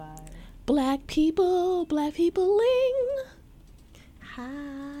Black people, black peopling.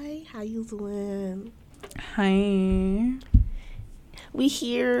 Hi, how you doing? Hi. We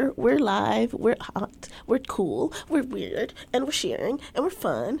here, we're live, we're hot, we're cool, we're weird, and we're sharing, and we're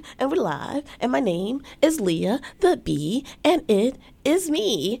fun, and we're live. And my name is Leah the Bee, and it is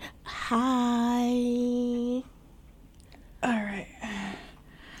me. Hi. All right.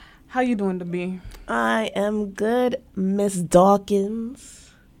 How you doing, the bee? I am good, Miss Dawkins.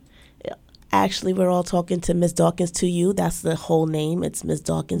 Actually, we're all talking to Miss Dawkins to you. That's the whole name. It's Miss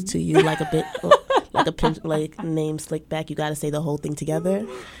Dawkins to you, like a bit, like a pinch, like name slick back. You got to say the whole thing together.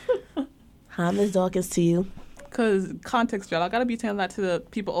 Hi, Miss Dawkins to you. Because context, y'all, I got to be telling that to the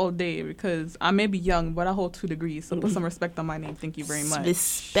people all day because I may be young, but I hold 2 degrees. So put some respect on my name. Thank you very much.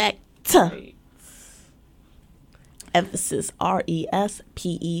 Respect. Right. Emphasis RESPECNT.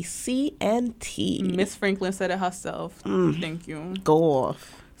 Miss Franklin said it herself. Thank you. Go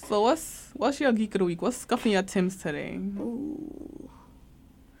off. So what's your geek of the week? What's scuffing your Tims today?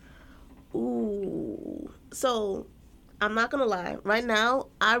 Ooh. So, I'm not going to lie. Right now,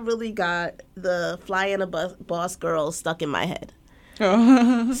 I really got the Fly in a Boss girl stuck in my head.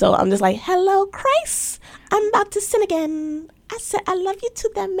 So, I'm just like, hello, Christ. I'm about to sin again. I said, I love you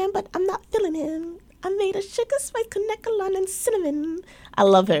to that man, but I'm not feeling him. I made a sugar spice connecticut and cinnamon. I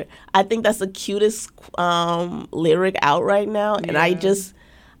love her. I think that's the cutest lyric out right now. And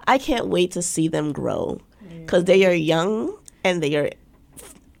I can't wait to see them grow. Because they are young and they are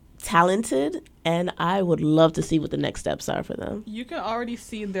talented. And I would love to see what the next steps are for them. You can already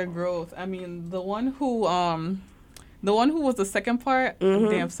see their growth. I mean, the one who was the second part,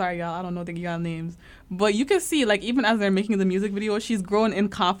 damn, sorry, y'all, I don't know the y'all names. But you can see, like, even as they're making the music video, she's growing in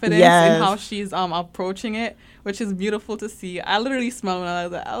confidence in how she's approaching it, which is beautiful to see. I literally smelled when I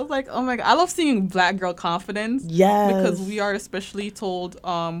was like, oh my God. I love seeing black girl confidence. Yes. Because we are especially told,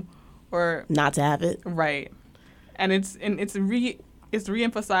 or not to have it. Right. And it's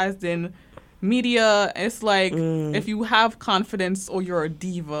re-emphasized in media. It's like if you have confidence or you're a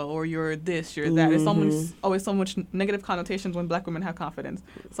diva or you're this, you're that. It's always so much negative connotations when black women have confidence.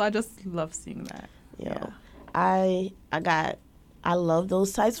 So I just love seeing that. Yeah. I love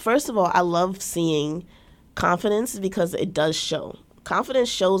those types. First of all, I love seeing confidence because it does show. Confidence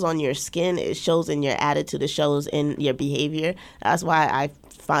shows on your skin. It shows in your attitude. It shows in your behavior. That's why I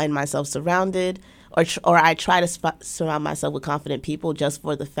find myself surrounded or I try to surround myself with confident people just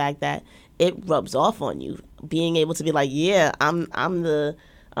for the fact that it rubs off on you. Being able to be like, yeah, I'm the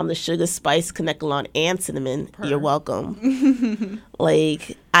sugar spice connecticut and cinnamon. You're welcome.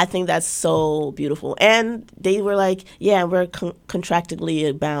 Like, I think that's so beautiful. And they were like, yeah, we're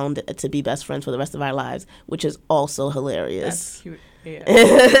contractually bound to be best friends for the rest of our lives, which is also hilarious. That's cute.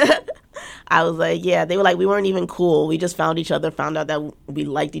 Yeah. I was like, yeah, they were like, we weren't even cool. We just found out that we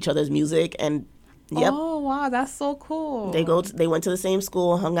liked each other's music and yep. Oh, wow, that's so cool. They went to the same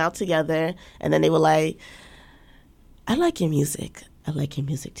school, hung out together, and then they were like, I like your music. I like your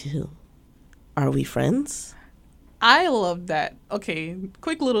music too. Are we friends? I love that. Okay,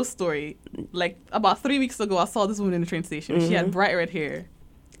 quick little story. Like, about 3 weeks ago, I saw this woman in the train station. She had bright red hair.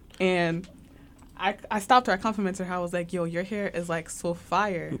 And I stopped her. I complimented her. I was like, yo, your hair is, like, so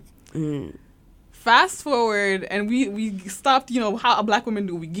fire. Fast forward, and we stopped, how a black woman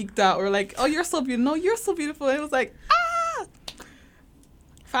do. We geeked out. We're like, oh, you're so beautiful. No, you're so beautiful. And it was like, ah!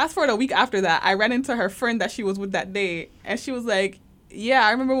 Fast forward a week after that, I ran into her friend that she was with that day. And she was like, yeah, I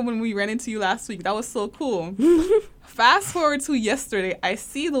remember when we ran into you last week. That was so cool. Fast forward to yesterday, I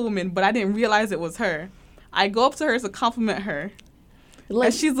see the woman, but I didn't realize it was her. I go up to her to compliment her.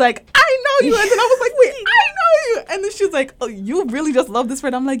 And she's like, I know you. And then I was like, wait, I know you. And then she was like, oh, you really just love this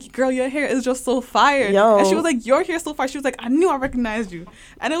friend. I'm like, girl, your hair is just so fire. Yo. And she was like, your hair is so fire. She was like, I knew I recognized you.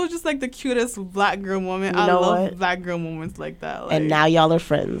 And it was just like the cutest black girl moment. I love black girl moments like that. Like, and now y'all are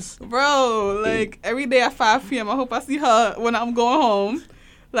friends. Bro, like every day at 5 p.m., I hope I see her when I'm going home.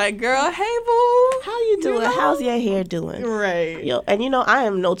 Like, girl, hey, boo. How you doing? How's your hair doing? Right. Yo, and I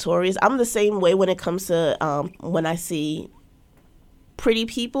am notorious. I'm the same way when it comes to when I see pretty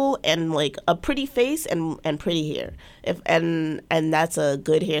people and like a pretty face and pretty hair. And that's a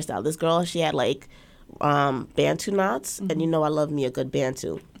good hairstyle. This girl, she had like Bantu knots, and I love me a good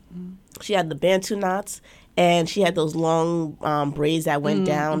Bantu. She had the Bantu knots, and she had those long braids that went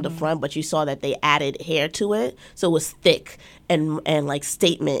down the front, but you saw that they added hair to it, so it was thick and like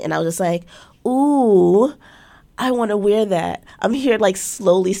statement. And I was just like, ooh, I want to wear that. I'm here like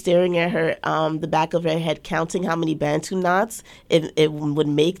slowly staring at her, the back of her head, counting how many Bantu knots it would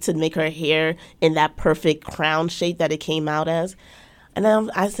make to make her hair in that perfect crown shape that it came out as. And then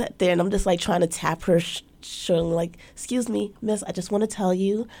I sat there and I'm just like trying to tap her showing like, excuse me, miss, I just want to tell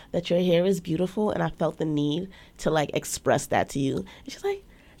you that your hair is beautiful, and I felt the need to like express that to you. And she's like,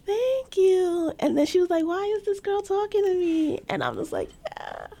 thank you. And then she was like, why is this girl talking to me? And I'm just like,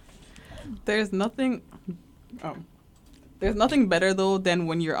 yeah. There's nothing better though than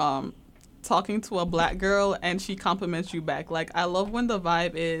when you're talking to a black girl and she compliments you back. Like, I love when the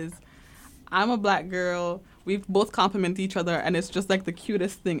vibe is, I'm a black girl, we both compliment each other, and it's just like the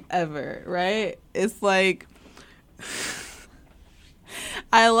cutest thing ever, right? It's like,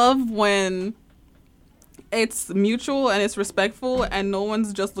 I love when it's mutual and it's respectful and no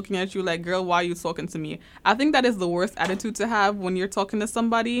one's just looking at you like, girl, why are you talking to me? I think that is the worst attitude to have when you're talking to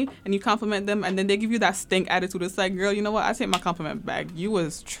somebody and you compliment them and then they give you that stink attitude. It's like, girl, you know what? I take my compliment back. You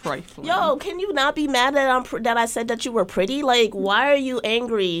was trifling. Yo, can you not be mad that I said that you were pretty? Like, why are you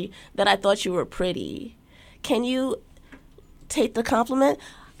angry that I thought you were pretty? Can you take the compliment?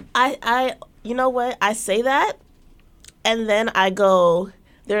 I you know what? I say that and then I go,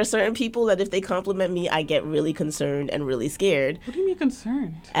 there are certain people that if they compliment me, I get really concerned and really scared. What do you mean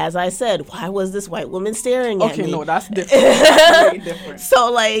concerned? As I said, why was this white woman staring at me? Okay, no, that's different. That's very different.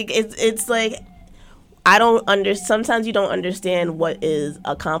 So, like, it's like, I don't sometimes you don't understand what is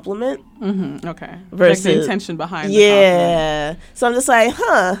a compliment. Mm-hmm, okay. Versus like the intention behind the compliment. So I'm just like,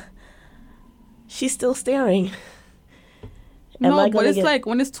 she's still staring. No, but it's like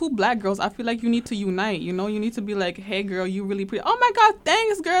when it's two black girls, I feel like you need to unite, you know? You need to be like, hey, girl, you really pretty. Oh, my God,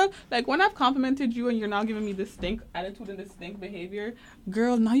 thanks, girl. Like, when I've complimented you and you're now giving me this stink attitude and this stink behavior,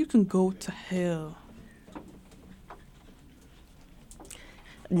 girl, now you can go to hell.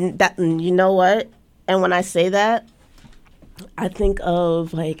 That, you know what? And when I say that, I think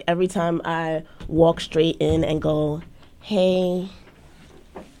of, like, every time I walk straight in and go, hey,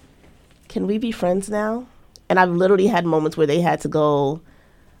 can we be friends now? And I've literally had moments where they had to go,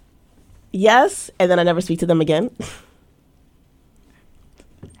 yes, and then I never speak to them again.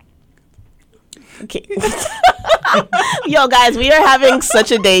 Okay. Yo, guys, we are having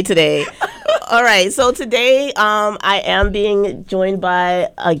such a day today. All right, so today I am being joined by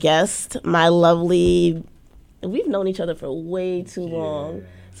a guest, my lovely, we've known each other for way too long.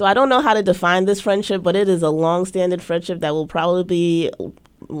 So I don't know how to define this friendship, but it is a long-standing friendship that will probably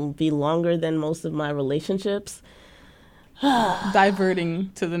be longer than most of my relationships.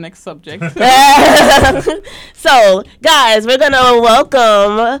 Diverting to the next subject. So, guys, we're going to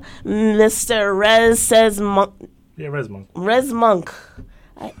welcome Mr. Rez Says Monk. Yeah, Rez Monk. Rez Monk.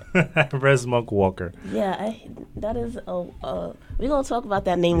 Rez Monk Walker. Yeah, that is we're going to talk about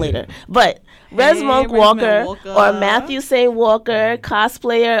that name later. But Rez Monk Walker, or Matthew Saint Walker,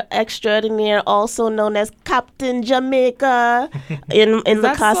 cosplayer extraordinaire, also known as Captain Jamaica in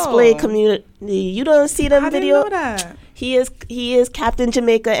the cosplay community. You don't see them videos? I didn't know that. He is Captain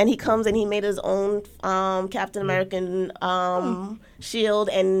Jamaica, and he comes and he made his own Captain American shield,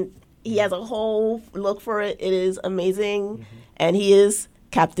 and he has a whole look for it. It is amazing, and he is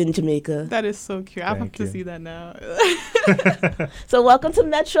Captain Jamaica. That is so cute. I have to see that now. So welcome to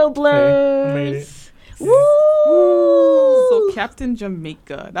Metro Blurs. Hey, made it. Woo! So Captain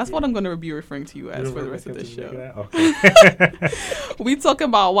Jamaica. That's what I'm going to be referring to you as for the rest of this show. Okay. We talk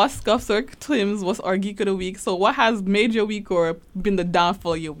about what scuffs or Tims was our geek of the week. So what has made your week or been the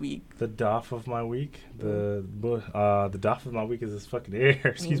downfall of your week? The doff of my week? The doff of my week is this fucking air.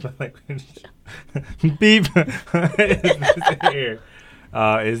 Excuse my language. Beep. Air.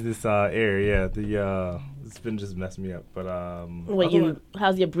 Is this air? Yeah. It's been just messing me up. But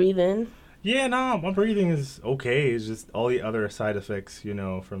how's your breathing? Yeah, no, my breathing is okay. It's just all the other side effects, you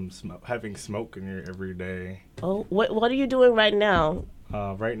know, from having smoke in here every day. Oh, what are you doing right now?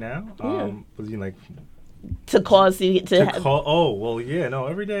 Right now, was you like to cause you to have? Oh, well, yeah, no.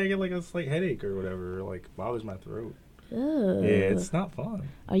 Every day I get like a slight headache or whatever, like bothers my throat. Ugh. Yeah, it's not fun.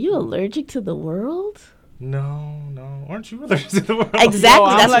 Are you allergic to the world? No. Aren't you allergic to the world?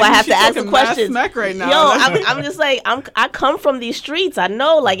 Exactly. That's why I have to ask the question. Smack right now. Yo, I'm just like, I come from these streets. I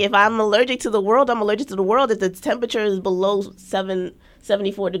know, like, if I'm allergic to the world, I'm allergic to the world. If the temperature is below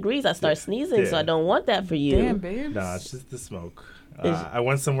 74 degrees, I start sneezing. So I don't want that for you. Damn, babes. Nah, it's just the smoke. I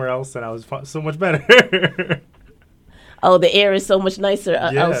went somewhere else and I was so much better. Oh, the air is so much nicer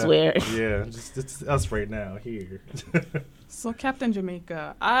elsewhere. Yeah, it's us right now here. So Captain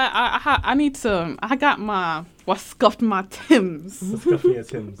Jamaica, I need to. I got what scuffed my Tims. What's scuffing your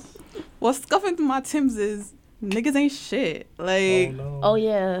Tims? What scuffing my Tims is niggas ain't shit. Like, oh, no. Oh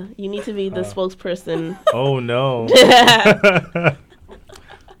yeah, you need to be the spokesperson. Oh no.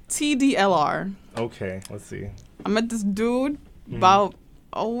 TDLR. Okay, let's see. I met this dude about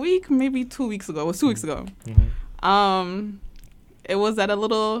a week, maybe 2 weeks ago. It was 2 weeks ago. Mm-hmm. It was at a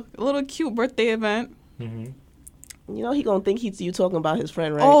little cute birthday event. Mm-hmm. You know he gonna think you talking about his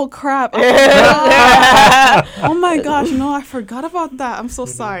friend, right? Oh crap! Oh my gosh! No, I forgot about that. I'm so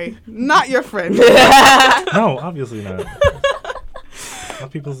sorry. Not your friend. No, obviously not. My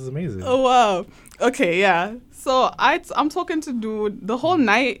people's is amazing. Oh wow. Okay, yeah. So I'm talking to dude the whole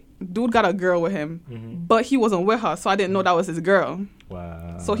night. Dude got a girl with him, but he wasn't with her, so I didn't know that was his girl.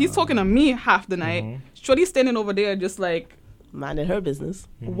 Wow. So he's talking to me half the night. Shorty's standing over there just like, Minding her business.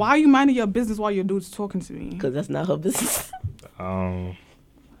 why are you minding your business while your dude's talking to me? Because that's not her business. Oh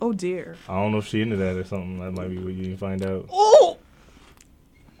dear. I don't know if she into that or something. That might be what you can find out. Oh!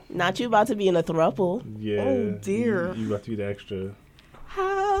 Not you about to be in a throuple. Yeah. Oh, dear. You about to be the extra.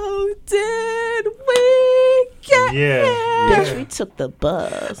 How did we get Yeah. here? Bitch, we took the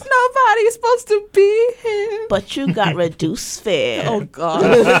bus. Nobody's supposed to be here. But you got reduced fare. Oh, God.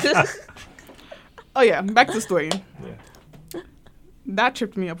 Oh, yeah. Back to the story. Yeah. That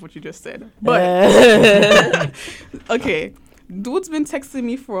tripped me up what you just said. But, okay. Dude's been texting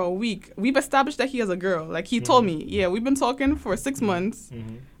me for a week. We've established that he has a girl. Like, he told me, yeah, we've been talking for 6 months,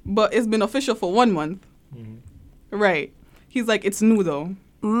 but it's been official for 1 month. Right. He's like, it's new, though.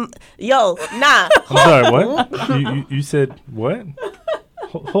 Yo, nah. I'm sorry, what? you said what?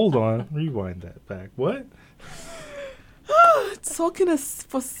 Hold on. Rewind that back. What? Talking us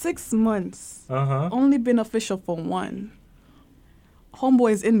for 6 months. Uh-huh. Only been official for 1.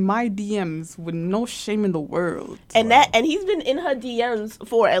 Homeboy is in my DMs with no shame in the world. And he's been in her DMs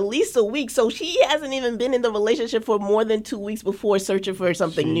for at least a week, so she hasn't even been in the relationship for more than 2 weeks before searching for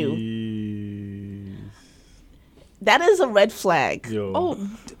something new. That is a red flag. Yo. Oh,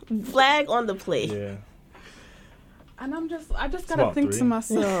 Flag on the plate. Yeah. and I just gotta think 3. to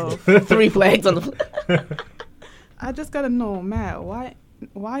myself. 3 flags on the plate. I just gotta know, Matt, why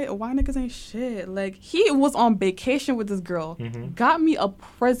niggas ain't shit? Like, he was on vacation with this girl, got me a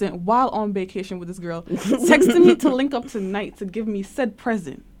present while on vacation with this girl, texted me to link up tonight to give me said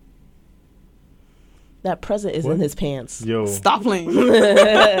present. That present is in his pants. Yo. Stop playing.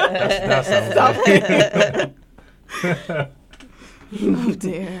 That sounds Stop playing. Oh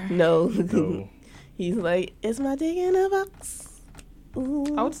dear. No. No. He's like, it's my dick in a box. Ooh.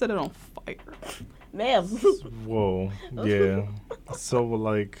 I would set it on fire. Ma'am. Whoa. Yeah. So,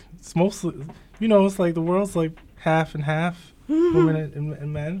 like, it's mostly, it's like the world's like half and half, women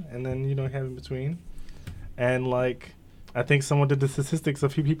and men, and then, you have in between. And, like, I think someone did the statistics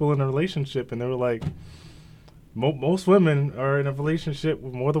of few people in a relationship, and they were like, most women are in a relationship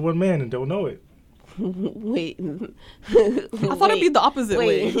with more than one man and don't know it. Wait. I thought it'd be the opposite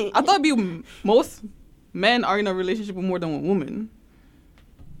way. I thought it'd be most men are in a relationship with more than one woman.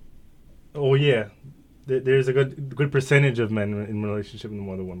 Oh, yeah. There's a good percentage of men in relationship with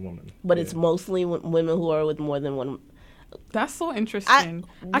more than one woman. But it's mostly women who are with more than one. That's so interesting.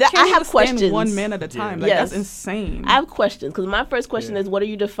 I I can't have even questions. stand one man at a time. Yeah. Like, Yes. that's insane. I have questions because my first question Yeah. is, what are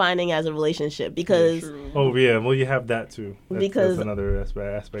you defining as a relationship? Because Oh, yeah. Well, you have that, too. Because- that's another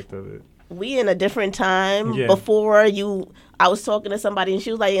aspect of it. we in a different time. Yeah. Before I was talking to somebody and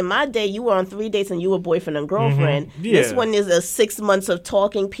she was like, in my day, you were on 3 dates and you were boyfriend and girlfriend. Yeah. This one is a 6 months of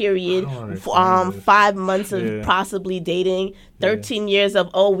talking period, I don't understand this. 5 months of Yeah. possibly dating, 13 years of,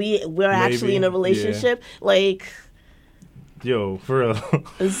 we're actually in a Maybe, relationship. Like, Yo, for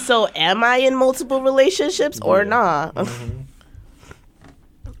real. so am I in multiple relationships or Yeah. not?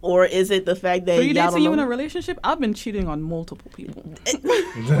 Or is it the fact that 3 y'all days don't and you know? in a relationship? I've been cheating on multiple people.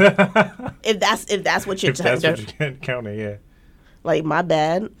 If that's what you're If that's what you can count it, yeah. like, my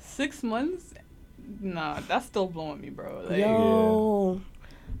bad. 6 months? Nah, that's still blowing me, bro. Like, Yo,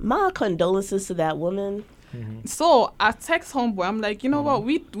 my condolences to that woman. So I text homeboy. I'm like, you know what?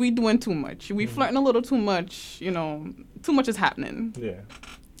 We doing too much. We flirting a little too much. Too much is happening. Yeah.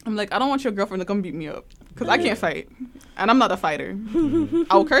 I'm like, I don't want your girlfriend to come beat me up because I can't fight, and I'm not a fighter.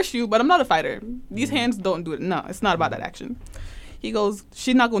 I'll curse you, but I'm not a fighter. These hands don't do it. No, it's not about that action. He goes,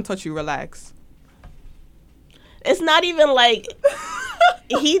 she's not gonna touch you. Relax. It's not even like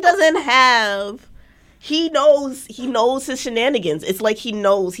he doesn't have. He knows his shenanigans. It's like he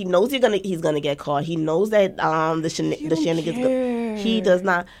knows he's gonna get caught. He knows that the shenanigans. care. He does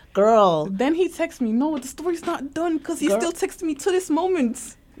not, girl, Then he texts me, no, the story's not done because he Girl. still texts me to this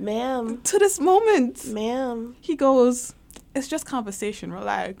moment. ma'am. To this moment. Ma'am. He goes, it's just conversation.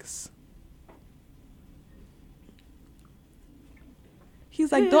 Relax.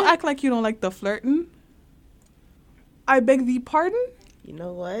 He's like, don't act like you don't like the flirting. I beg thee pardon? You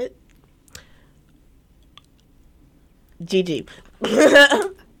know what? GG.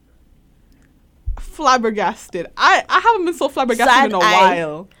 Flabbergasted. I haven't been so flabbergasted Side in a eye.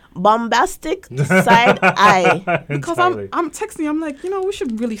 while. Bombastic side eye. Because Entirely. I'm texting, I'm like, we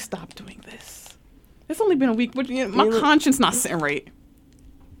should really stop doing this. It's only been a week, but my conscience not sitting right.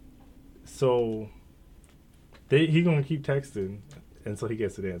 So, he gonna keep texting until he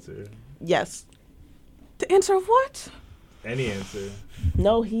gets an answer. Yes. The answer of what? Any answer.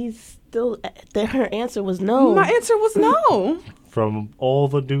 No, he's still. Her answer was no. My answer was no. From all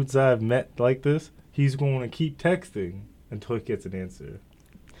the dudes I've met like this, he's going to keep texting until he gets an answer.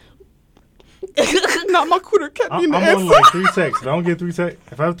 Not my cooter kept me in the I'm answer. on like 3 texts. If I don't get 3 texts,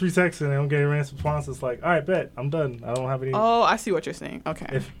 if I have 3 texts and I don't get a response, it's like, all right, bet, I'm done. I don't have any. Oh, I see what you're saying. Okay.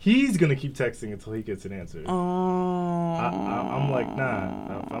 If he's gonna keep texting until he gets an answer, I'm like,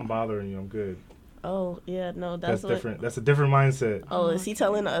 nah. If I'm bothering you, I'm good. Oh yeah, no, That's different. That's a different mindset. Oh, is he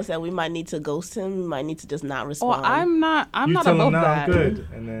telling us that we might need to ghost him? We might need to just not respond. Oh, I'm not You tell above him, nah, that. I'm good,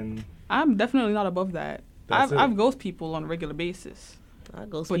 and then I'm definitely not above that. I've ghost people on a regular basis. I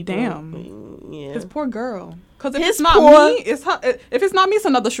ghost But people. damn, Yeah. his poor girl. Because if His it's not poor- me, it's her. If it's not me, it's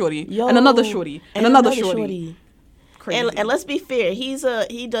another shorty, Yo, and another shorty, and another shorty. Crazy. And let's be fair, he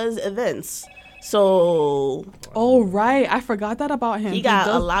does events, so Oh right, I forgot that about him. he got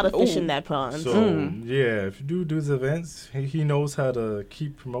a does- lot of fish in Ooh. that pond. so yeah, if you do his events, he knows how to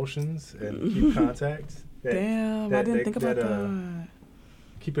keep promotions and keep contacts. Damn, I didn't think about that.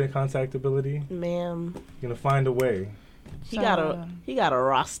 Keeping contactability, Ma'am, you're gonna find a way. he got a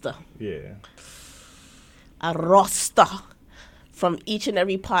roster. Yeah. A roster from each and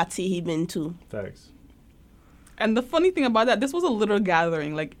every party he been to. Thanks. And the funny thing about that, this was a little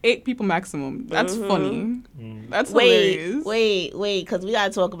gathering, like 8 people maximum. That's funny. That's hilarious. Wait, because we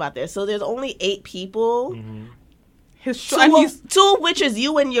gotta talk about this. So there's only 8 people. Two of which is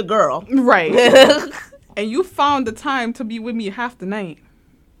you and your girl. Right. And you found the time to be with me half the night.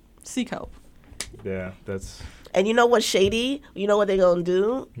 Seek help. Yeah, that's. And you know what's shady? You know what they're gonna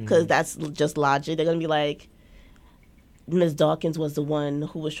do? Because that's just logic. They're gonna be like, Ms. Dawkins was the one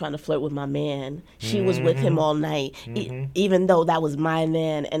who was trying to flirt with my man. She was with him all night, even though that was my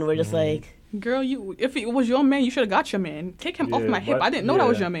man. And we're just like, girl, if it was your man, you should have got your man. Take him off my hip. I didn't know that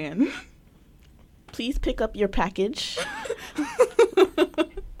was your man. please pick up your package.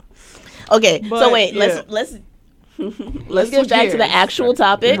 Okay, so wait, let's get back to the actual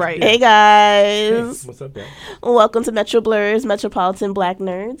topic. Right. Hey guys. Hey, what's up, guys? Welcome to Metro Blur's Metropolitan Black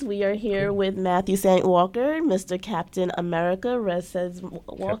Nerds. We are here with Matthew St. Walker, Mr. Captain America, Rez says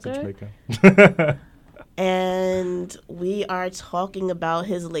Walker. And we are talking about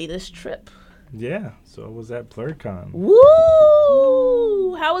his latest trip. Yeah, so I was at BlurCon.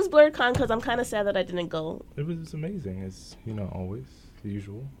 Woo! How was BlurCon? Because I'm kind of sad that I didn't go. It was amazing. It's, always the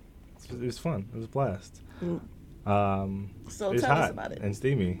usual. It was fun. It was a blast. So it's tell hot us about it. and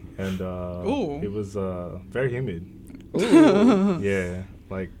steamy, and it was very humid. Ooh. Yeah,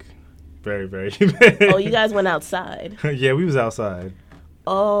 like very, very humid. Oh, you guys went outside. Yeah, we was outside.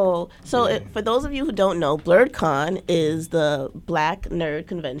 Oh, so for those of you who don't know, BlurCon is the Black Nerd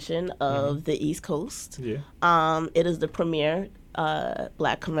Convention of the East Coast. Yeah. It is the premier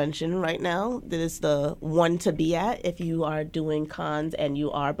Black convention right now. That is the one to be at if you are doing cons and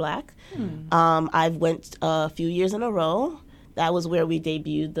you are Black. I've went a few years in a row. That was where we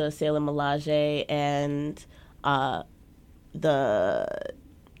debuted the Sailor Melage and the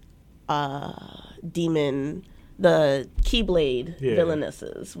demon. The Keyblade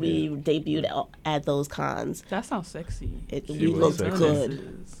villainesses. We debuted at those cons. That sounds sexy. We looked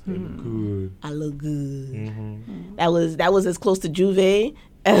good. Good. I look good. Mm-hmm. That was as close to Juve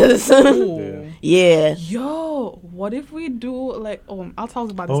as. Yeah. Yo, what if we do like? I'll tell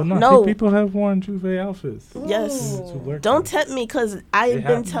you about this. Oh No. People have worn Juve outfits. Yes. To Don't tempt me because I've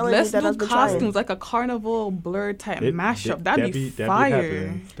been telling Let's you that do I've been costumes trying. like a carnival blur type mashup. That'd be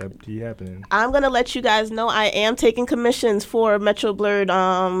fire. That'd be happening. I'm gonna let you guys know I am taking commissions for Metro Blurred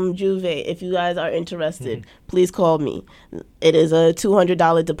Juve. If you guys are interested, please call me. It is a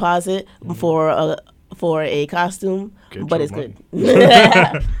 $200 deposit for a costume, but it's good.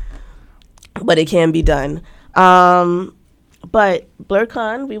 But it can be done. But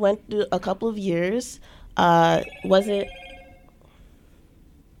BlurCon, we went through a couple of years. Was it?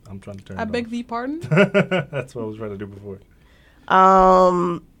 I'm trying to turn. I beg thee pardon. That's what I was trying to do before.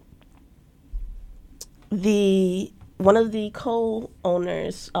 One of the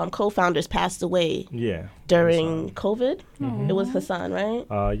co-owners, co-founders passed away. Yeah. During COVID. It was Hassan, right?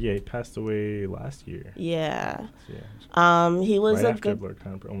 Yeah, he passed away last year. Yeah. Yeah. He was right a after good,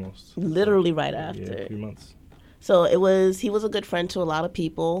 BlurCon, almost. literally right after. Yeah, a few months. So he was a good friend to a lot of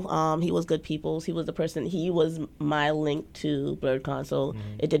people. He was good people's. He was the person. He was my link to BlurCon. So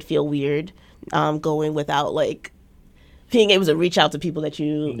it did feel weird, going without like being able to reach out to people that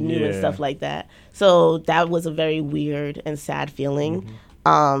you knew and stuff like that. So that was a very weird and sad feeling.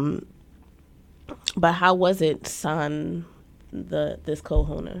 But how was it, San, this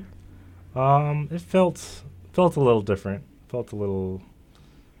co-owner? It felt a little different. Felt a little.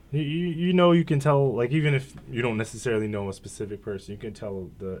 You can tell, like, even if you don't necessarily know a specific person, you can tell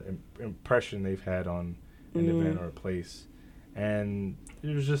the impression they've had on an event or a place, and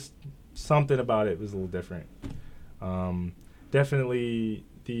it was just something about it was a little different. Definitely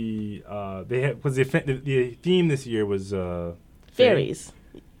the theme this year was Fairies.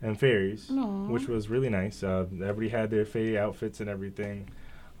 And fairies, Aww. which was really nice. Everybody had their fairy outfits and everything.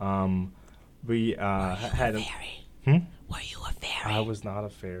 We had a fairy? Hmm? Were you a fairy? I was not a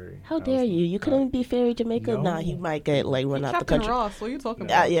fairy. How dare you? You couldn't be fairy Jamaica? No. Nah, he might get like run out the Captain country. Ross, what are you talking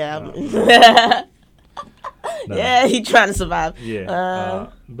about? Yeah. No. Yeah, he trying to survive. Yeah,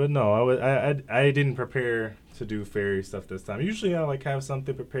 but no, I didn't prepare to do fairy stuff this time. Usually I like have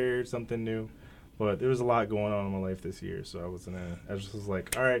something prepared, something new, but there was a lot going on in my life this year, so I just was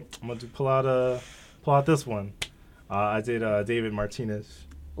like, all right, I'm gonna pull out this one. I did David Martinez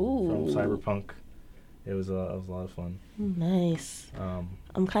from Cyberpunk. It was a lot of fun. Nice.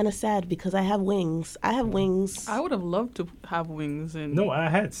 I'm kind of sad because I have wings. I I would have loved to have wings. And No, I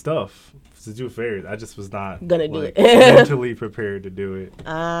had stuff to do fairies. I just was not Gonna do it. mentally prepared to do it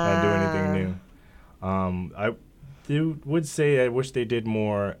and do anything new. I would say I wish they did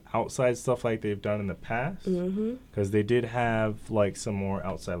more outside stuff like they've done in the past, because they did have like some more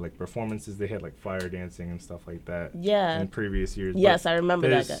outside like performances. They had like fire dancing and stuff like that. Yeah. In previous years. Yes, But I remember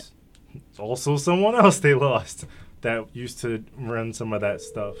that guy. there's also someone else they lost that used to run some of that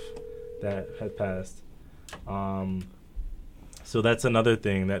stuff that had passed. So that's another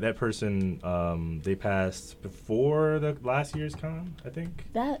thing that person they passed before the last year's con, I think.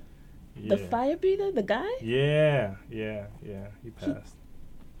 That Yeah. the fire breather, the guy? Yeah, he passed.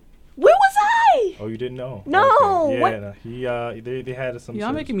 Where was I? Oh, you didn't know? No, Okay. what? Yeah, no, they had some. Y'all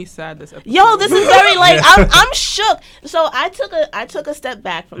sort making me sad this episode. Yo, this is very like I'm shook. So I took a step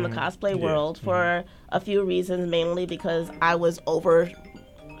back from the cosplay Yeah. world for a few reasons, mainly because I was over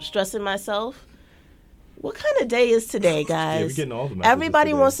stressing myself. What kind of day is today, guys? Yeah, we're getting all the messages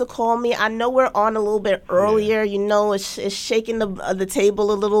Everybody today. wants to call me. I know we're on a little bit earlier. You know, it's shaking the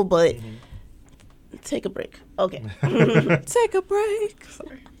table a little, but take a break. Okay. Take a break.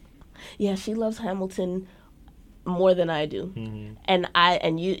 Sorry. Yeah, she loves Hamilton more than I do.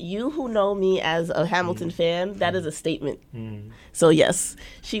 And you who know me as a Hamilton fan, that is a statement. So yes,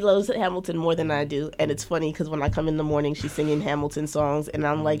 she loves Hamilton more than I do, and it's funny because when I come in the morning, she's singing Hamilton songs, and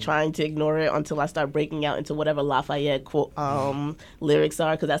I'm like trying to ignore it until I start breaking out into whatever Lafayette quote lyrics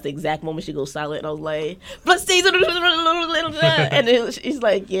are, because that's the exact moment she goes silent, and I was like, "But stays," and she's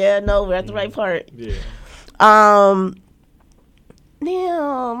like, "Yeah, no, we're at the right part." Yeah. Damn,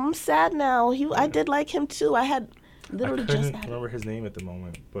 I'm sad now. I did like him too. I had literally I just couldn't had remember his name at the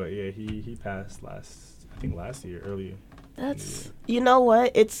moment, but yeah, he passed last year earlier. That's you know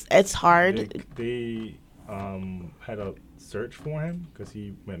what? It's hard. They had a search for him because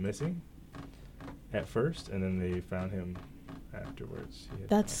he went missing at first, and then they found him afterwards.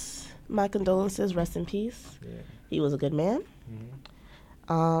 That's my condolences. Rest in peace. Yeah. He was a good man.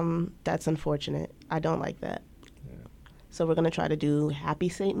 That's unfortunate. I don't like that. So we're gonna try to do happy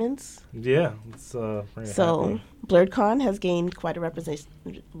statements. Yeah, let's bring it So happy. BlurredCon has gained quite a reputation.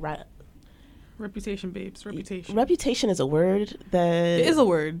 Reputation, babes. Reputation. Reputation is a word that It is a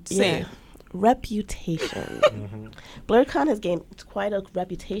word. Say it. Reputation. BlurredCon has gained quite a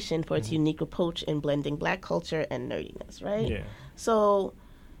reputation for its unique approach in blending Black culture and nerdiness, right? Yeah. So,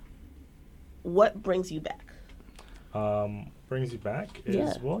 what brings you back? Brings you back is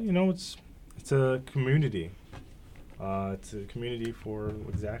Yeah. well, it's a community. It's a community for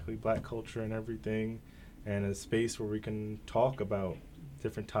exactly Black culture and everything, and a space where we can talk about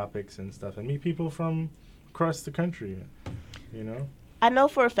different topics and stuff and meet people from across the country, I know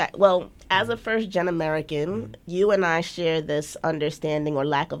for a fact, well, as a first-gen American, you and I share this understanding or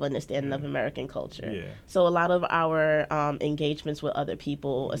lack of understanding of American culture. Yeah. So a lot of our engagements with other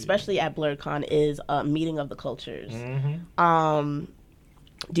people, especially at BlurredCon, is a meeting of the cultures.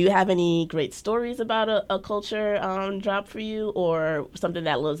 Do you have any great stories about a culture drop for you, or something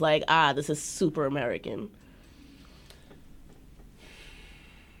that was like, this is super American?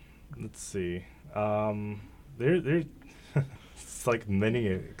 Let's see. There it's like many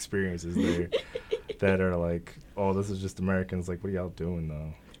experiences there that are like, oh, this is just Americans. Like, what are y'all doing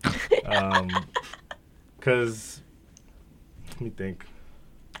though? Because let me think.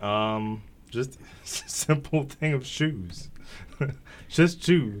 Just simple thing of shoes. Just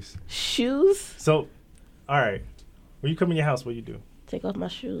shoes. Shoes? So, all right. When you come in your house, what do you do? Take off my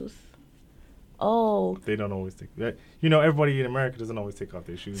shoes. Oh. They don't always take that. You know, everybody in America doesn't always take off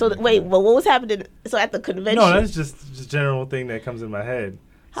their shoes. So wait, well, what was happening? So at the convention? No, that's just general thing that comes in my head.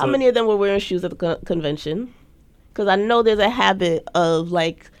 How many of them were wearing shoes at the convention? Because I know there's a habit of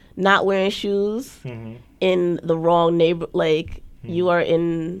like not wearing shoes in the wrong neighbor. Like you are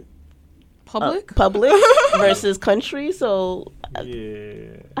in public versus country. So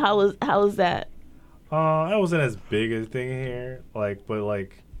yeah, how was that? That wasn't as big a thing here. Like, but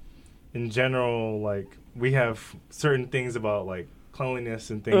like in general, like we have certain things about like cleanliness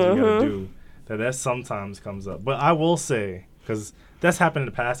and things we gotta do that sometimes comes up. But I will say, because that's happened in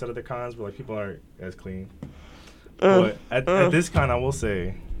the past at other cons where like people aren't as clean. But at this con, I will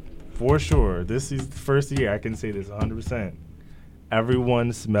say, for sure, this is the first year I can say this 100%.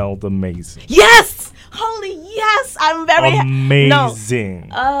 Everyone smelled amazing. Yes! Holy yes! I'm very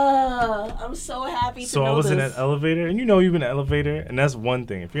amazing. I'm so happy to know So I was this. in an elevator, and you know you've been in an elevator, and that's one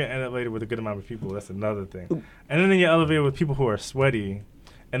thing. If you're in an elevator with a good amount of people, that's another thing. And then in your elevator with people who are sweaty,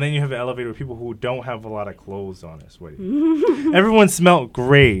 and then you have an elevator with people who don't have a lot of clothes on and sweaty. Everyone smelled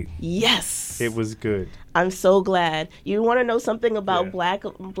great. Yes. It was good. I'm so glad. You want to know something about black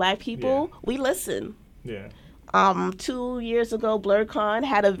people? Yeah. We listen. Yeah. 2 years ago, BlurCon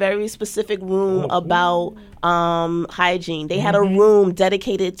had a very specific room about hygiene. They had a room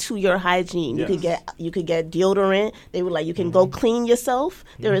dedicated to your hygiene. Yes. You could get deodorant. They were like, you can go clean yourself.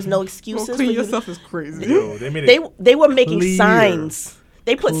 There is no excuses. Well, clean yourself is crazy. Yo, they made it They were making clear. signs.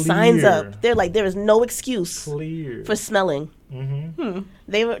 They put signs Clear. up. They're like, there is no excuse clear. for smelling.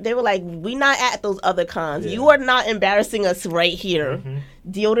 They were like, we not at those other cons. Yeah. You are not embarrassing us right here.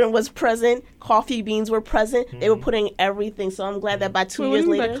 Deodorant was present. Coffee beans were present. They were putting everything. So I'm glad that by 2 years What do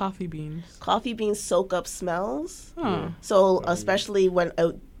you mean later, by coffee beans? coffee beans soak up smells. Huh. So especially when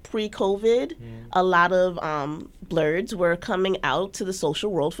pre-COVID, a lot of blurs were coming out to the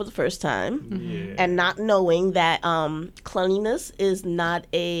social world for the first time, Yeah. and not knowing that cleanliness is not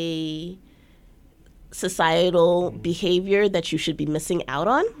a societal behavior that you should be missing out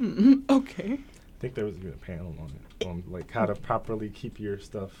on. Okay. I think there was even a panel on it, on like how to properly keep your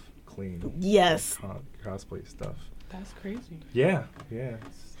stuff clean. Yes. Cosplay stuff. That's crazy. Yeah.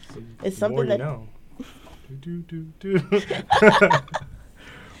 So It's the something more that- you know. do.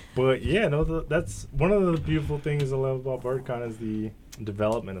 But yeah, no, that's one of the beautiful things I love about BirdCon is the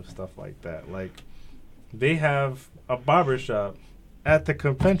development of stuff like that. Like they have a barbershop at the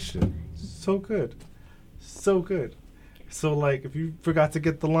convention. So good. So like if you forgot to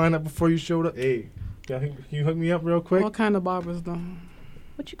get the lineup before you showed up, hey, can you hook me up real quick? What kind of barbers though?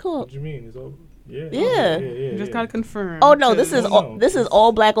 What you call What do you mean? It's all yeah. Yeah. You just gotta confirm. Oh no, this is No. this is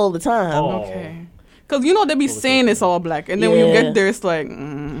all black all the time. Oh. Okay. Cause you know they be saying it's all black, and then when you Yeah. get there, it's like.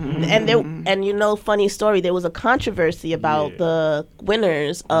 And you know, funny story. There was a controversy about Yeah. the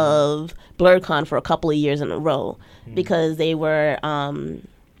winners of BlurCon for a couple of years in a row because they were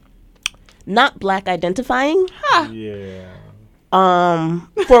not black identifying. Yeah.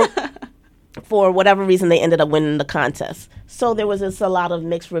 For whatever reason, they ended up winning the contest. So there was just a lot of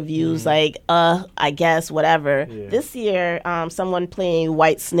mixed reviews, like I guess whatever. Yeah. This year, someone playing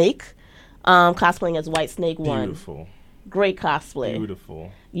White Snake, cosplaying as White Snake won. Beautiful. Great cosplay.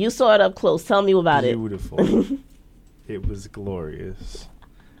 Beautiful. You saw it up close. Tell me about it. Beautiful. It was glorious.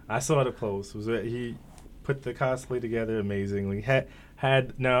 I saw it up close. He put the cosplay together amazingly. Had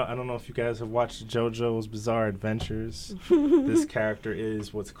now I don't know if you guys have watched JoJo's Bizarre Adventures. This character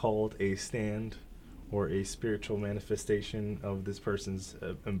is what's called a stand, or a spiritual manifestation of this person's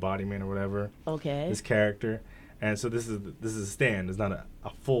embodiment or whatever. Okay. This character, and so this is a stand. It's not a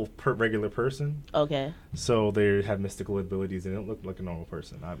full regular person. Okay. So they have mystical abilities and it looked like a normal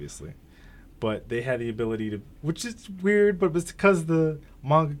person, obviously. But they had the ability to, which is weird, but it's because the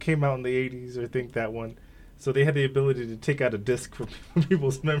manga came out in the 80s, or I think that one. So they had the ability to take out a disc from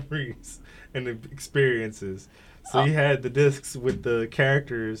people's memories and experiences. So he had the discs with the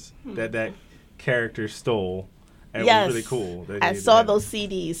characters that character stole. And Yes. it was really cool. I saw those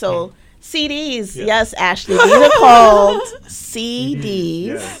CDs. So CDs, Yeah. yes, Ashley, these are called CDs.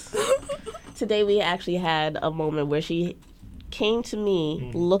 Yes. Today we actually had a moment where she came to me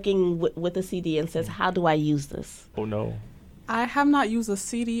looking with a CD and says, "How do I use this?" Oh, no. I have not used a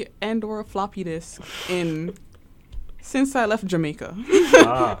CD and or a floppy disk since I left Jamaica.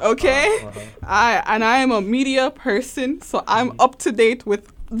 Okay? I am a media person, so I'm up to date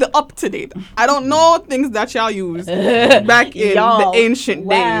with the up to date. I don't know things that y'all used back in Y'all. the ancient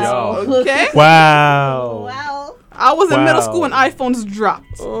Wow. days. Okay? Wow. Wow. I was in middle Wow. school when iPhones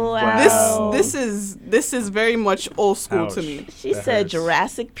dropped. Wow. This is very much old school to Ouch. me. She That said hurts.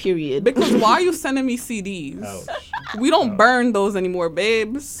 Jurassic period. Because why are you sending me CDs? Ouch. We don't burn those anymore,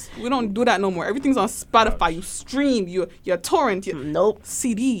 babes. We don't do that no more. Everything's on Spotify. You stream, you torrent, you Nope.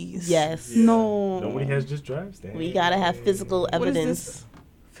 CDs. Yes. Yeah. No. Nobody has just drives. Damn. We gotta have physical What is evidence. this?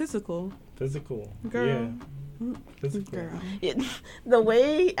 Physical. Physical. Girl. Yeah. Physical. Girl. The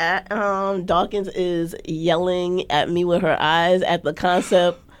way Dawkins is yelling at me with her eyes at the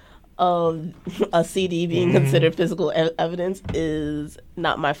concept of a CD being considered physical evidence is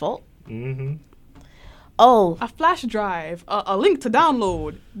not my fault. Mm-hmm. Oh, A flash drive, a link to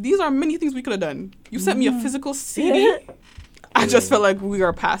download. These are many things we could have done. You sent me a physical CD. I just felt like we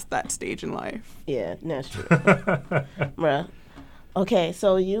are past that stage in life. yeah, that's true. Bruh. Okay,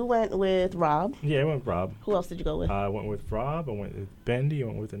 so you went with Rob. Yeah, I went with Rob. Who else did you go with? I went with Rob. I went with Bendy. I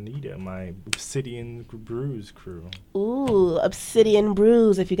went with Anita, my Obsidian Brews crew. Ooh, Obsidian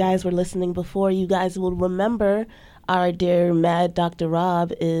Brews. If you guys were listening before, you guys will remember our dear Mad Dr.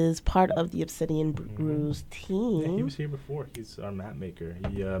 Rob is part of the Obsidian Brews team. Yeah, he was here before. He's our map maker.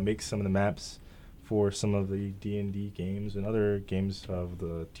 He makes some of the maps for some of the D&D games and other games of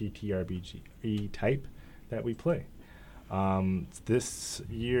the TTRPG type that we play. This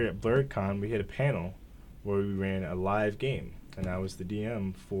year at BlurredCon, we had a panel where we ran a live game, and I was the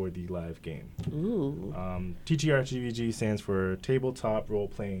DM for the live game. Ooh. TTRPG stands for Tabletop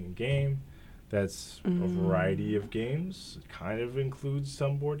Role-Playing Game. That's a variety of games. It kind of includes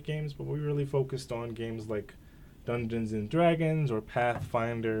some board games, but we really focused on games like Dungeons and Dragons or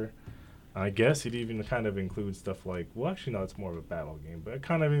Pathfinder. I guess it even kind of includes stuff like, well, actually, no, it's more of a battle game, but it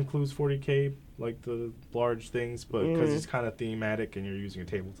kind of includes 40K, like the large things, but because it's kind of thematic and you're using a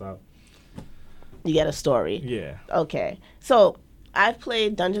tabletop. You get a story. Yeah. Okay. So I've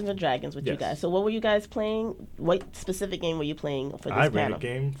played Dungeons and Dragons with you Yes. guys. So what were you guys playing? What specific game were you playing for this I ran panel? a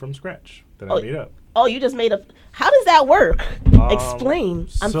game from scratch that I made up. Oh, you just made a... How does that work? Explain.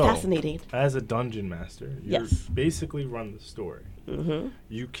 I'm so, fascinated. As a dungeon master, you Yes. basically run the story. Mm-hmm.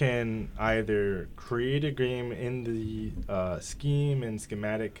 You can either create a game in the scheme and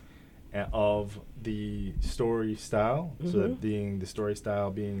schematic of the story style, so that being the story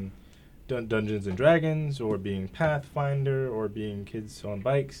style being Dungeons and Dragons, or being Pathfinder, or being Kids on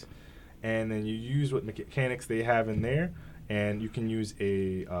Bikes, and then you use what mechanics they have in there, and you can use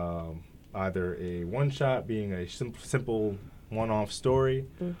a either a one-shot being a simple one-off story,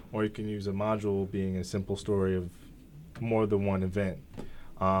 or you can use a module being a simple story of more than one event.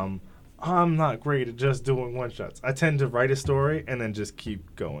 I'm not great at just doing one-shots. I tend to write a story and then just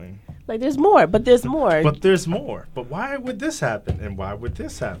keep going. Like, there's more, but there's more. But there's more. But why would this happen? And why would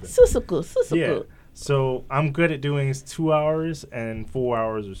this happen? Susuku. Yeah. So I'm good at doing 2 hours and 4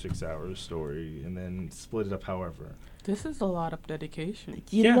 hours or 6 hours story, and then split it up however. This is a lot of dedication.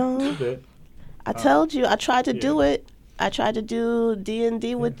 You A know, bit. I told you, I tried to do yeah. it. I tried to do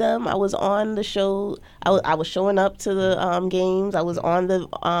D&D with them. I was on the show. I was showing up to the games. I was on the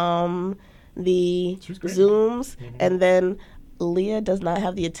She was great. Zooms, and then Leah does not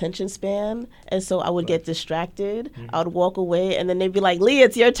have the attention span, and so I would get distracted. I would walk away, and then they'd be like, "Leah,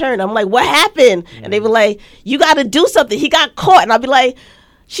 it's your turn." I'm like, "What happened?" And they'd be like, "You got to do something. He got caught." And I'd be like,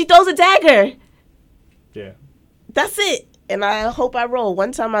 "She throws a dagger. Yeah. That's it." And I hope I roll.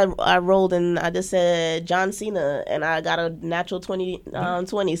 One time I rolled and I just said John Cena, and I got a natural 20.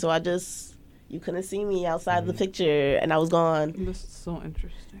 So you couldn't see me outside the picture, and I was gone. This is so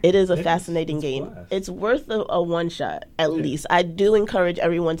interesting. It is a It is. fascinating It's a game. blast. It's worth a one shot at least. I do encourage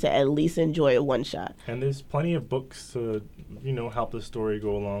everyone to at least enjoy a one shot. And there's plenty of books to, help the story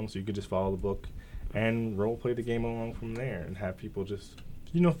go along, so you could just follow the book and role play the game along from there, and have people just,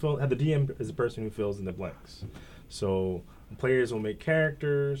 have the DM as a person who fills in the blanks. So players will make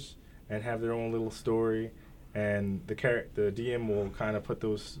characters and have their own little story, and the DM will kind of put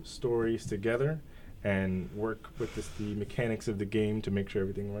those stories together and work with the mechanics of the game to make sure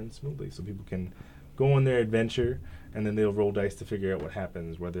everything runs smoothly, so people can go on their adventure, and then they'll roll dice to figure out what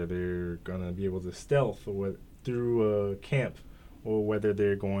happens, whether they're going to be able to stealth through a camp, or whether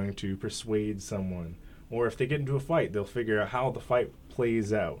they're going to persuade someone, or if they get into a fight, they'll figure out how the fight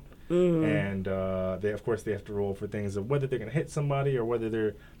plays out. And they have to roll for things of whether they're going to hit somebody or whether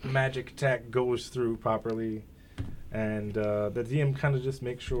their magic attack goes through properly. And the DM kind of just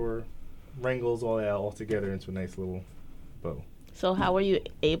makes sure, wrangles all that all together into a nice little bow. So how were you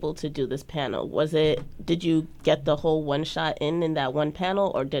able to do this panel? Did you get the whole one shot in that one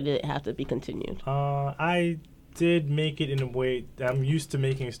panel, or did it have to be continued? I did make it in a way, I'm used to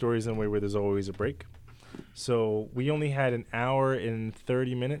making stories in a way where there's always a break. So we only had an hour and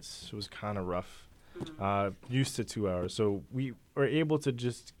 30 minutes. It was kind of rough. Used to 2 hours. So we were able to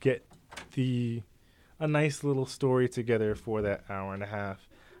just get a nice little story together for that hour and a half.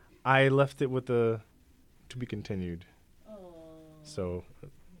 I left it with the to be continued. So we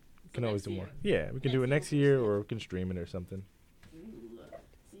can always do more. year. Yeah, we can do it next year, or we can stream it or something.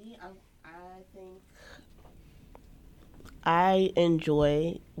 See, I think I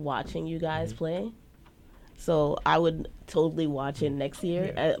enjoy watching you guys play. So I would totally watch it next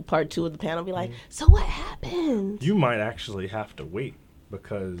year. Yeah. Part 2 of the panel, be like, so what happened? You might actually have to wait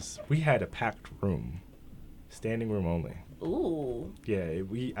because we had a packed room, standing room only. Ooh. Yeah,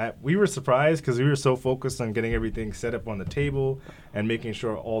 we were surprised because we were so focused on getting everything set up on the table and making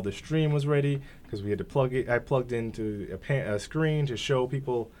sure all the stream was ready because we had to plug it. I plugged into a screen to show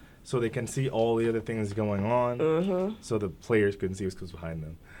people so they can see all the other things going on. So the players couldn't see what was behind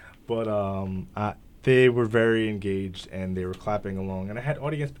them. But they were very engaged and they were clapping along. And I had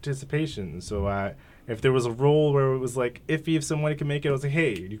audience participation. So if there was a role where it was like iffy if somebody can make it, I was like,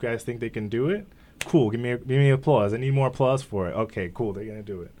 hey, you guys think they can do it? Cool, give me applause. I need more applause for it. Okay, cool, they're gonna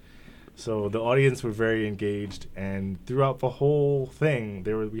do it. So the audience were very engaged, and throughout the whole thing,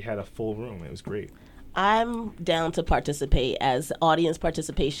 we had a full room. It was great. I'm down to participate as audience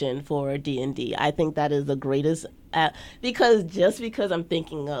participation for D&D. I think that is the greatest, because I'm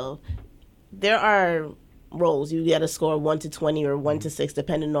thinking of, there are rolls. You get a score 1 to 20 or 1 to 6,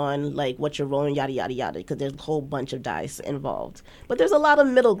 depending on like what you're rolling, yada yada yada. Because there's a whole bunch of dice involved. But there's a lot of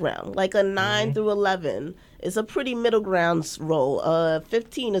middle ground. Like a 9 through 11 is a pretty middle ground roll.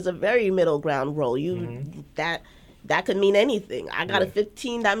 15 is a very middle ground roll. That could mean anything. I got a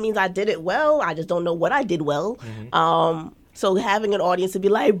 15. That means I did it well. I just don't know what I did well. So having an audience to be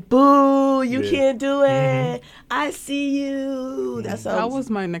like, boo, you can't do it. I see you. That was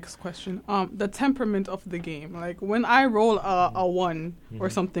my next question. The temperament of the game. Like when I roll a 1 or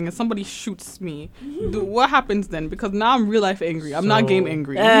something and somebody shoots me, what happens then? Because now I'm real life angry. I'm not game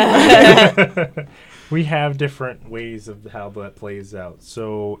angry. We have different ways of how that plays out.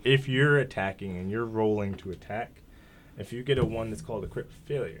 So if you're attacking and you're rolling to attack, if you get a 1, that's called a crit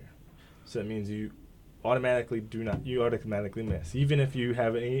failure. So that means you automatically miss. Even if you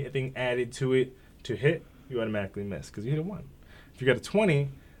have anything added to it to hit, you automatically miss because you hit a 1. If you got a 20,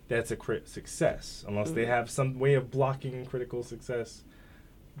 that's a crit success. Unless they have some way of blocking critical success,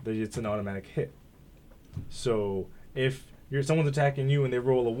 it's an automatic hit. So if someone's attacking you and they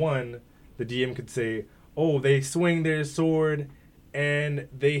roll a 1, the DM could say, oh, they swing their sword and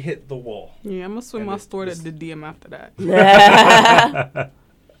they hit the wall. Yeah, I'm going to swing my sword at the DM after that.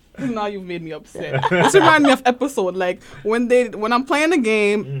 Now you've made me upset. This reminds me of episode like when I'm playing the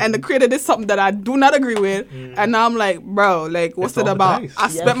game and the creator did something that I do not agree with, and now I'm like, bro, like what's it about? I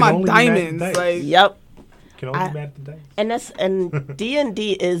spent my diamonds. Like, yep. Can only be mad at the dice. And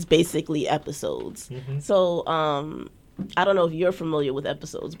D&D is basically episodes. So I don't know if you're familiar with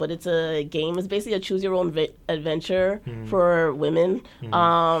episodes, but it's a game. It's basically a choose your own adventure for women.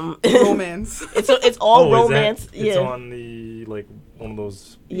 Romance. It's all romance. It's on the like one of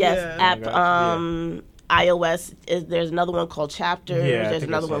those. Yes, app. iOS. There's another one called Chapters. There's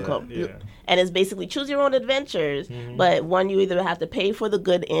another one called. And it's basically choose your own adventures. But one, you either have to pay for the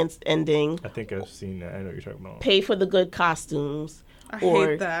good ending. I think I've seen that. I know what you're talking about. Pay for the good costumes. I or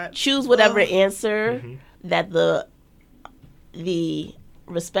hate that. Choose whatever answer that the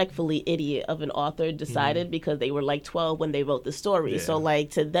respectfully idiot of an author decided because they were like 12 when they wrote the story. So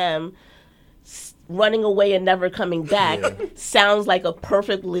like to them, running away and never coming back sounds like a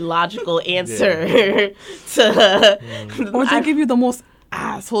perfectly logical answer. Or they give you the most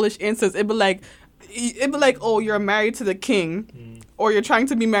asshole-ish answers. It'd be like, oh, you're married to the king, or you're trying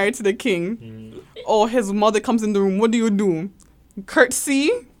to be married to the king, or his mother comes in the room. What do you do?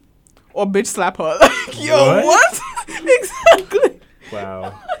 Curtsy, or bitch slap her? Like, yo, what? Exactly.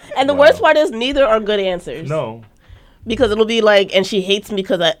 Wow. And the worst part is neither are good answers. No. Because it'll be like, and she hates me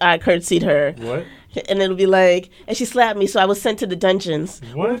because I curtsied her. What? And it'll be like, and she slapped me, so I was sent to the dungeons.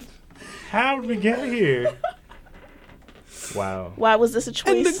 What? How did we get here? Wow. Why was this a choice?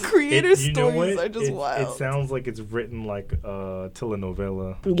 And the creator's stories are just wild. It sounds like it's written like a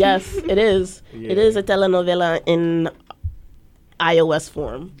telenovela. Yes, it is. It is a telenovela in iOS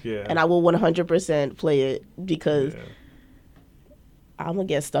form. Yeah. And I will 100% play it because I'm going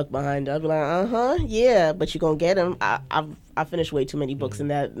to get stuck behind it. I'll be like, but you're going to get him. I finished way too many books in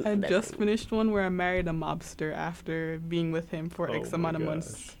that. I just finished one where I married a mobster after being with him for X amount of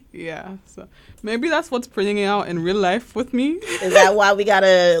months. Yeah, so maybe that's what's printing out in real life with me. Is that why we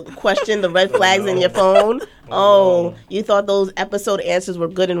gotta question the red flags in your phone? Oh, you thought those episode answers were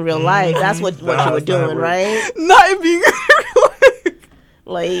good in real life. That's what you were doing, right? Not being in real life.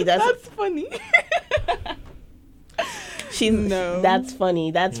 Like that's funny. That's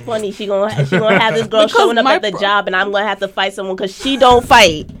funny. That's funny. She gonna have this girl showing up at the job, and I'm gonna have to fight someone because she don't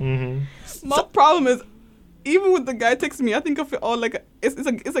fight. My problem is, even with the guy texting me, I think of it all like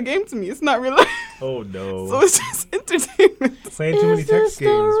it's a game to me. It's not real life. Oh no. So it's just entertainment. Playing too many text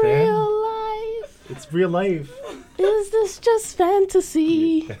games, man. Real life? It's real life. Is this just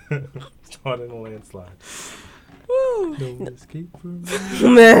fantasy? Starting a landslide. Woo. No escape from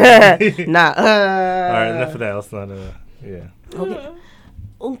Nah. All right, enough of that. Let's not. Yeah. Okay.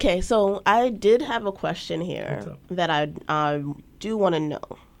 Okay, so I did have a question here What's up? that I do want to know.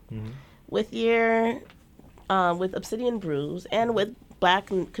 Mm-hmm. With your, with Obsidian Brews and with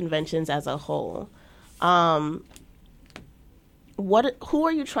Black conventions as a whole, who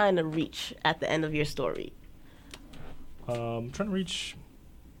are you trying to reach at the end of your story? Trying to reach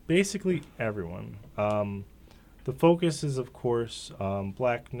basically everyone. The focus is, of course,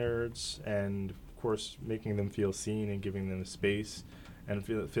 Black nerds, and of course, making them feel seen and giving them a space and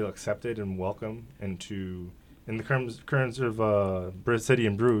feel accepted and welcome into, in the current sort of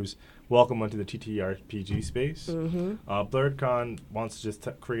Obsidian Brews, welcome onto the TTRPG space. Mm-hmm. BlurredCon wants to just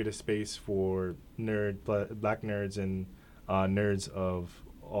create a space for Black nerds and nerds of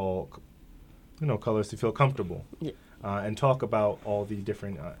all, colors to feel comfortable. Yeah. And talk about all the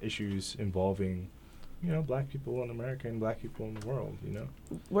different issues involving, Black people in America and Black people in the world,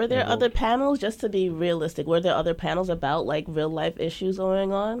 Were there other panels, just to be realistic, were there other panels about, like, real-life issues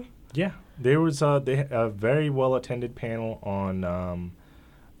going on? Yeah. There was a very well-attended panel on,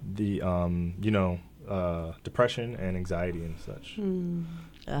 depression and anxiety and such.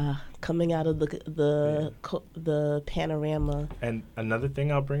 Coming out of the panorama. And another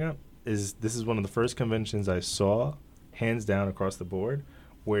thing I'll bring up is this is one of the first conventions I saw, hands down across the board,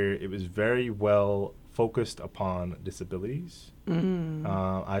 where it was very well focused upon disabilities.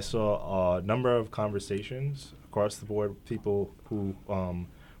 I saw a number of conversations across the board, people who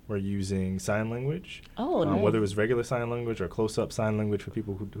were using sign language. Oh, nice. Whether it was regular sign language or close-up sign language for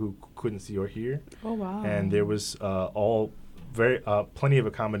people who couldn't see or hear. Oh, wow. And there was plenty of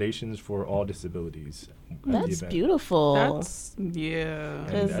accommodations for all disabilities. At the That's event. beautiful. Yeah.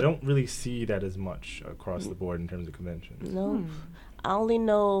 And I don't really see that as much across the board in terms of conventions. No. I only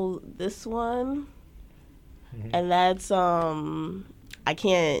know this one, Mm-hmm. and that's I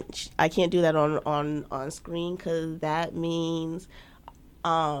can't do that on screen because that means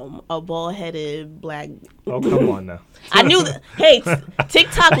a bald-headed Black. Oh, come on now. I knew that. Hey,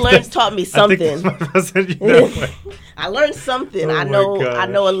 TikTok taught me something. I learned something. Oh I my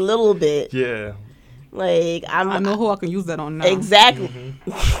know a little bit. Yeah. Like I know who I can use that on now. Exactly.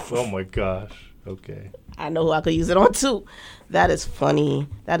 Mm-hmm. Oh my gosh. Okay. I know who I could use it on too. That is funny.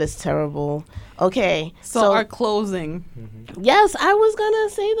 That is terrible. Okay. So our closing. Yes, I was gonna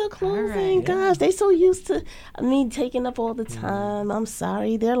say the closing. Right. Gosh, they so used to me taking up all the time. I'm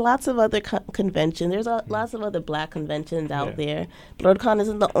sorry. There are lots of other conventions. There's lots of other Black conventions out there. BlurredCon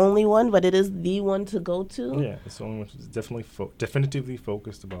isn't the only one, but it is the one to go to. Yeah, it's the only one that's definitely definitively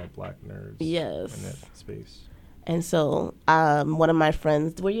focused about Black nerds. Yes. In that space. And so, one of my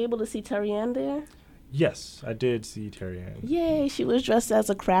friends, were you able to see Terry Ann there? Yes, I did see Terry Ann. Yay, she was dressed as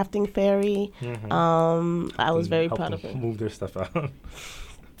a crafting fairy. Mm-hmm. I was very Help proud of them her. move their stuff out.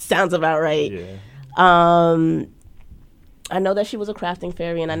 Sounds about right. Yeah. I know that she was a crafting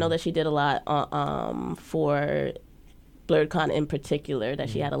fairy, and I know that she did a lot for BlurredCon in particular, that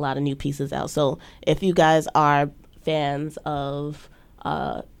she had a lot of new pieces out. So if you guys are fans of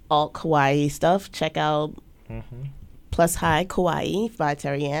alt kawaii stuff, check out Plus High Kawaii by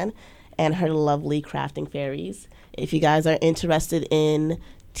Terry Ann and her lovely crafting fairies. If you guys are interested in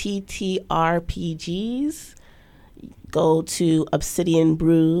TTRPGs, go to Obsidian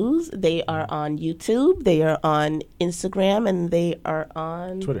Brews. They are on YouTube, they are on Instagram, and they are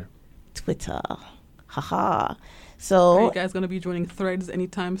on Twitter. Haha. So Are you guys gonna be joining Threads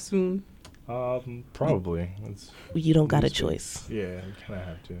anytime soon? Probably. you don't got a choice. Yeah, you kind of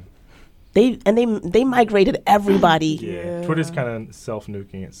have to. They migrated everybody. Yeah. Twitter's kind of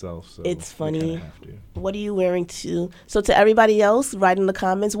self-nuking itself, so It's you funny. kinda have to. What are you wearing to? So to everybody else, write in the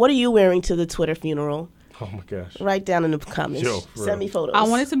comments. What are you wearing to the Twitter funeral? Oh my gosh. Write down in the comments. Yo, Send me photos. I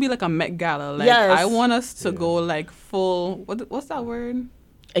want it to be like a Met Gala. Like Yes. I want us to go like full. What's that word?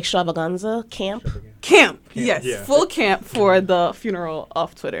 Extravaganza camp. Camp. Yes, yeah. full camp for the funeral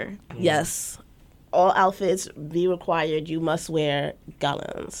of Twitter. Yes. All outfits be required. You must wear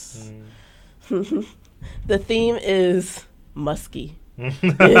gallons. The theme is musky.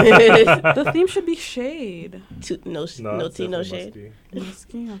 The theme should be shade. No it's tea, no definitely shade. musky.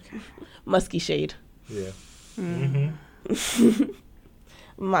 Musky, okay. Musky shade. Yeah.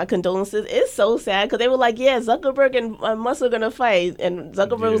 My condolences. It's so sad because they were like, yeah, Zuckerberg and Musk are going to fight. And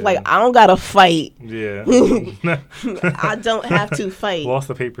Zuckerberg was Yeah. like, I don't got to fight. Yeah. I don't have to fight. Lost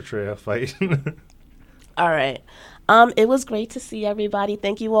the paper trail fight. All right. It was great to see everybody.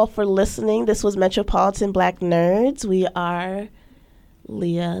 Thank you all for listening. This was Metropolitan Black Nerds. We are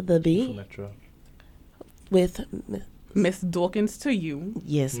Leah the Bee Metro. with Miss Dawkins to you.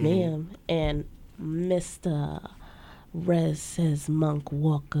 yes, ma'am, and Mr. Rez says Monk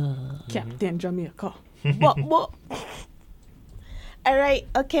Walker. Captain Jamaica. What? All right.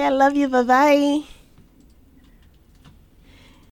 Okay. I love you. Bye bye.